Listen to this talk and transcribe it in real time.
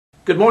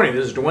Good morning,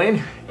 this is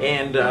Dwayne,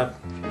 and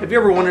have you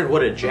ever wondered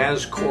what a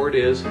jazz chord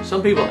is?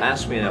 Some people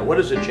ask me that. What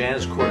is a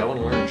jazz chord? I want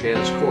to learn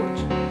jazz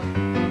chords.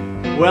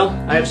 Well,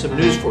 I have some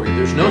news for you.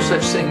 There's no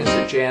such thing as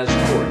a jazz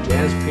chord.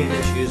 Jazz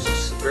pianists use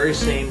the very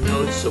same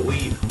notes that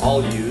we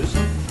all use.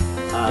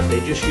 They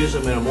just use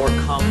them in a more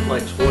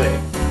complex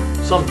way.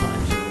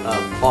 Sometimes,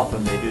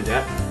 often they do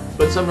that,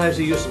 but sometimes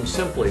they use them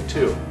simply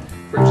too.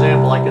 For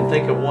example, I can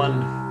think of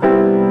one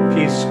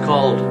piece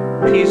called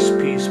Peace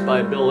Piece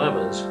by Bill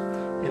Evans.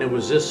 And it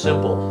was this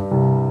simple.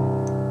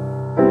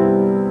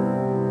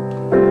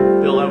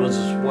 Bill Evans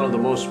is one of the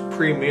most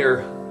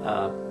premier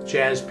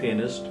jazz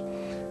pianists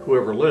who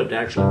ever lived,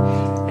 actually.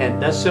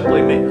 And that's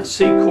simply a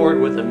C chord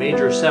with a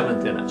major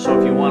 7th in it. So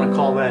if you want to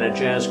call that a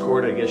jazz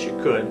chord, I guess you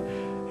could.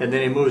 And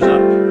then he moves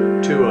up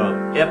to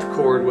a F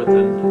chord with a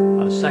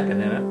 2nd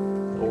in it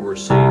over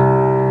C.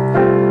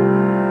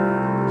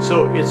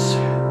 So it's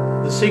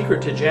the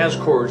secret to jazz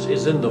chords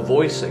is in the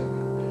voicing.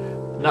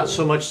 Not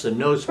so much the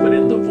notes, but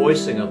in the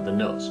voicing of the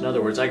notes. In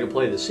other words, I could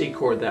play the C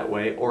chord that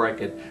way, or I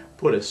could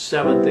put a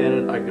 7th in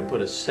it, I could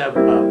put a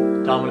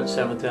dominant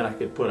 7th in it, I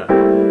could put a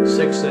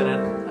 6th in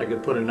it, I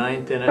could put a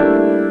 9th in it,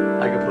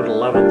 I could put an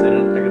 11th in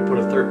it, I could put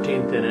a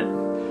 13th in it,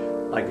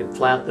 I could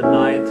flat the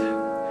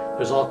 9th.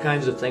 There's all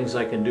kinds of things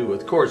I can do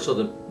with chords. So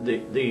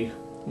the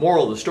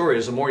moral of the story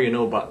is the more you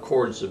know about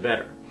chords, the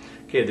better.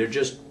 Okay,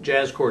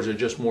 jazz chords are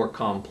just more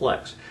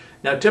complex.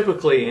 Now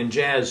typically in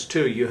jazz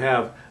too, you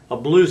have a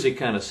bluesy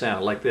kind of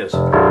sound like this.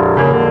 That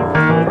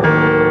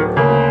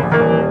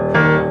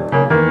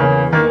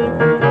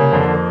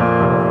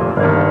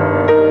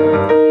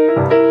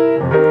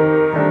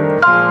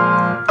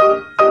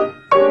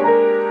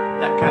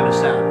kind of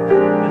sound.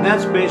 And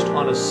that's based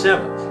on a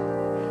 7th.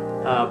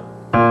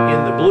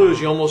 In the blues,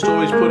 you almost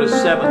always put a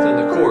 7th in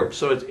the chord.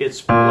 So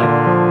it's like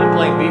I'm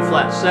playing B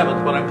flat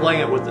 7th, but I'm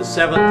playing it with the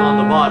 7th on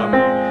the bottom,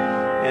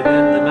 and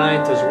then the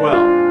 9th as well,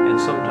 and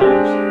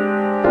sometimes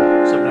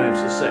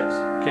the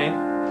 6th. Okay,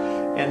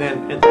 and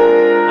then in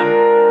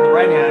the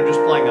right hand I'm just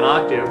playing an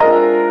octave,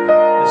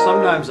 and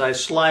sometimes I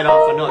slide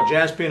off a note.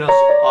 Jazz pianists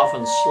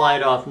often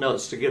slide off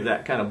notes to give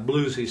that kind of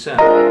bluesy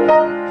sound.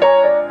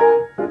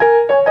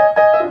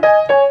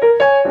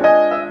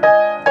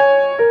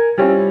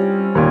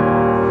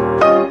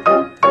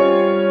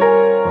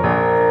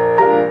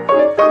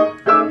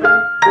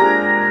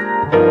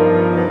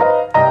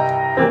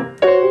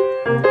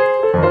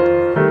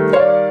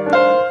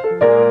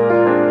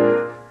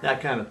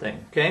 That kind of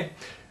thing, okay?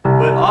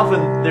 But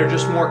often they're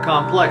just more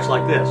complex,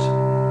 like this.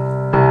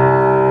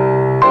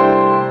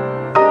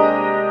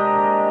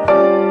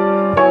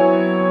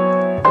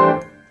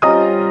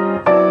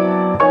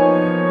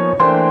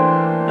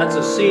 That's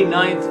a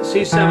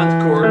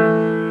C7th chord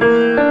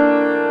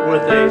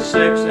with a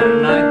 6th and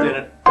a 9th in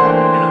it.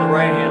 And on the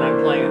right hand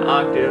I'm playing an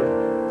octave.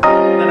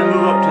 Then I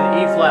move up to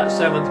the E flat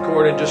 7th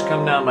chord and just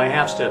come down by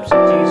half steps. D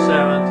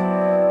 7th,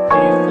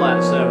 E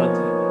flat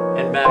 7th,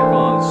 and back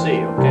on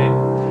C, okay?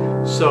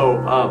 So,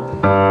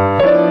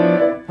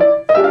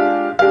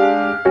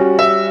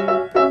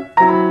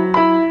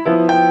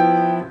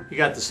 you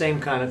got the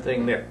same kind of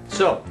thing there.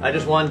 So, I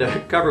just wanted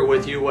to cover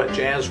with you what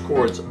jazz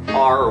chords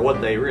are, or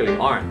what they really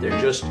aren't. They're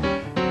just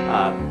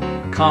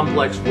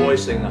complex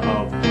voicing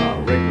of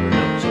regular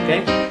notes,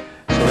 okay?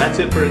 So that's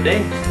it for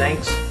today.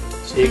 Thanks.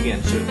 See you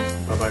again soon.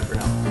 Bye-bye for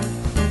now.